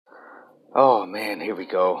Oh man, here we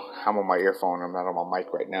go. I'm on my earphone. I'm not on my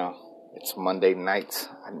mic right now. It's Monday night.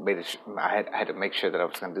 I had to make sure that I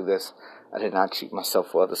was gonna do this. I did not cheat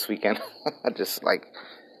myself well this weekend. I just like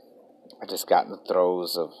I just got in the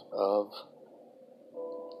throes of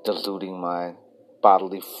diluting my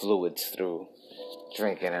bodily fluids through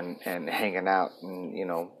drinking and hanging out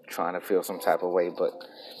and trying to feel some type of way. But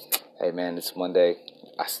hey man, it's Monday.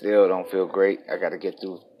 I still don't feel great. I gotta get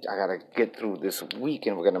through this week,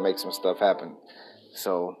 and we're gonna make some stuff happen.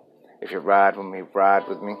 So if you ride with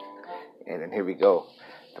me. And then here we go.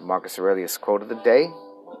 The Marcus Aurelius quote of the day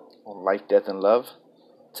on life, death, and love.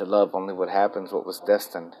 To love only what happens, what was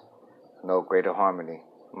destined. No greater harmony.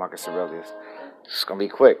 Marcus Aurelius. It's gonna be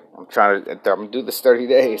quick. I'm gonna do this 30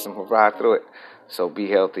 days. I'm gonna ride through it. So be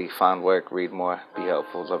healthy, find work, read more, be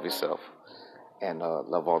helpful, love yourself, and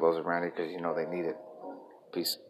love all those around you because you know they need it. Peace.